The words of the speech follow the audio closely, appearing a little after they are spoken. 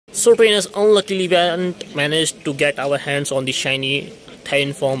So trainers, unluckily we haven't managed to get our hands on the shiny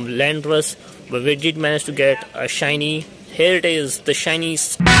Therian form Landrus, but we did manage to get a shiny. Here it is, the shiny.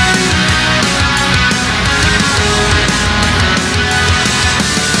 So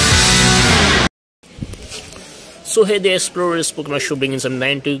here the Explorers Pokemon show bringing some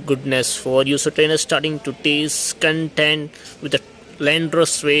 90 goodness for you. So trainers starting to taste content with the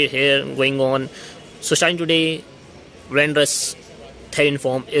Landrus raid here going on. So starting today, Landrus Therian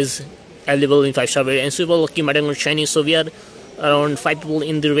form is available in 5-star raid and super lucky Madam shiny. So we are around 5 people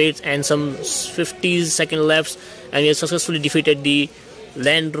in the raid and some 50 seconds left, and we have successfully defeated the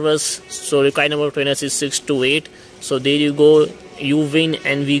Landrus. So required number of trainers is 6 to 8. So there you go, you win,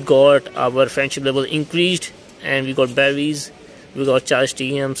 and we got our friendship level increased, and we got berries, we got charged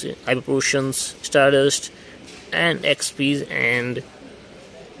TMs, hyper potions, stardust, and XPs, and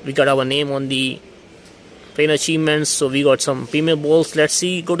we got our name on the trainer achievements. So we got some premium balls. Let's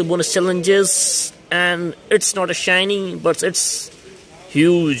see, go to bonus challenges, and it's not a shiny, but it's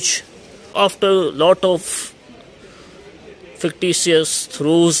huge. After a lot of fictitious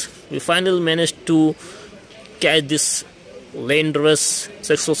throws, we finally managed to catch this Landrus,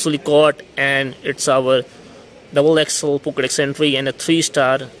 successfully caught, and it's our double XL Pokédex entry and a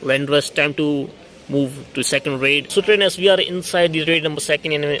 3-star Landrus. Time to move to second raid. So trainers, we are inside the raid number 2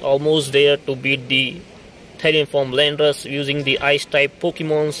 and we're almost there to beat the Therian form Landrus using the ice type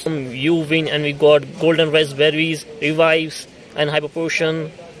Pokemons. You win, and we got golden raspberries, revives, and hyper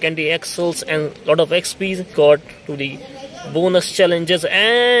potion, candy XLs, and lot of XPs. Got to the bonus challenges,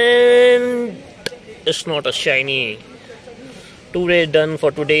 and it's not a shiny. 2 raids done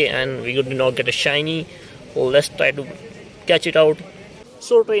for today, and we did not get a shiny. Well, let's try to catch it out.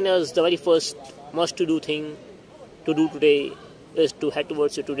 So trainers, the very first must to do thing to do today is to head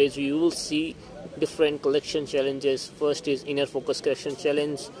towards today's view. You will see different collection challenges. First is inner focus collection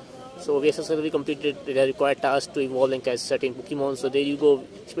challenge. So we have successfully completed the required task to evolve and catch certain Pokemon. So there you go,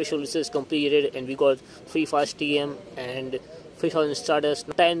 special research completed, and we got 3 fast TM and 3000 Stardust.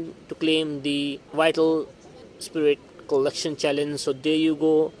 Time to claim the Vital Spirit collection challenge. So there you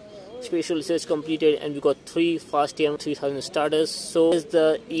go, special research completed, and we got 3 fast TM, 3000 Stardust. So as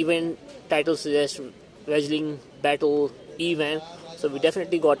the event title suggests, wrestling battle event. So we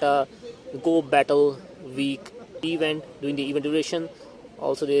definitely got a Go Battle Week event during the event duration.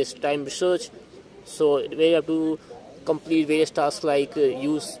 Also there is time research, so we have to complete various tasks like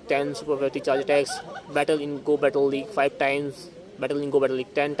use 10 super effective charge attacks, battle in Go Battle League 5 times, battle in Go Battle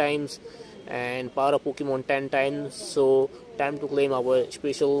League 10 times, and power up Pokemon 10 times. So time to claim our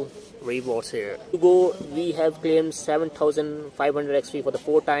special rewards here. To go, we have claimed 7500 XP for the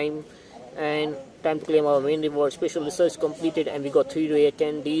 4th time, and time to claim our main reward. Special research completed, and we got 3 rare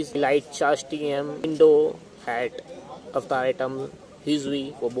candies, light charge TM, window hat, avatar item,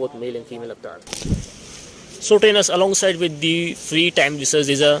 Hizui for both male and female avatar. So trainers, alongside with the free time research,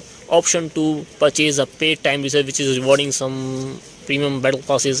 there's a option to purchase a paid time research, which is rewarding some premium battle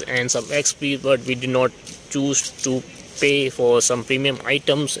passes and some XP, but we did not choose to pay for some premium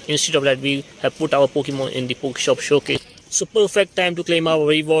items. Instead of that, we have put our Pokemon in the Pokeshop showcase. So perfect time to claim our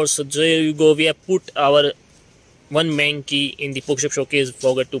rewards. So there you go, we have put our 1 Mankey in the Pokeshop showcase.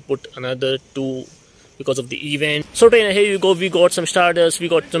 Forgot to put another 2 because of the event. So trainer, here you go, we got some Stardust, we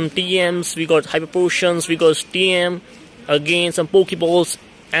got some TMs, we got Hyper Potions, we got TM, again some Pokeballs,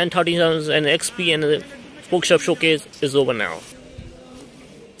 and 30,000 XP, and the Pokeshop showcase is over now.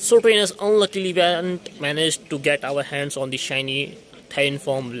 So trainers, unluckily we haven't managed to get our hands on the shiny Therian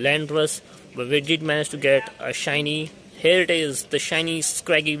form Landrus, but we did manage to get a shiny. Here it is, the shiny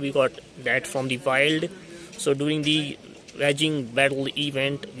Scraggy. We got that from the wild. So during the Raging Battle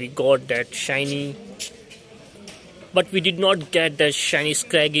event, we got that shiny, but we did not get that shiny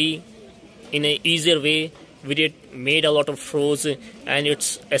Scraggy in an easier way. We did made a lot of throws, and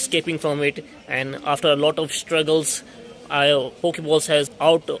it's escaping from it, and after a lot of struggles, our Pokeballs has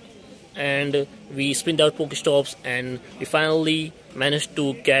out, and we spinned out Pokestops, and we finally managed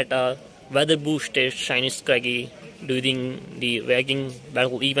to get a weather boosted shiny Scraggy during the Raging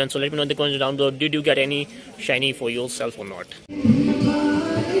Battle event. So let me know in the comments down below, did you get any shiny for yourself or not?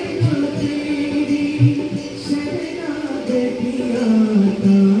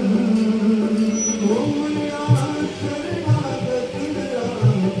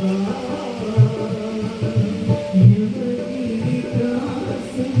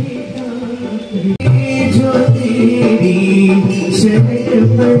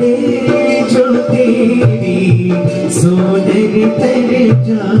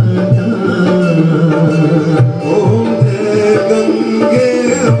 Om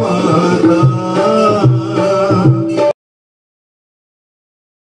Ganga Mata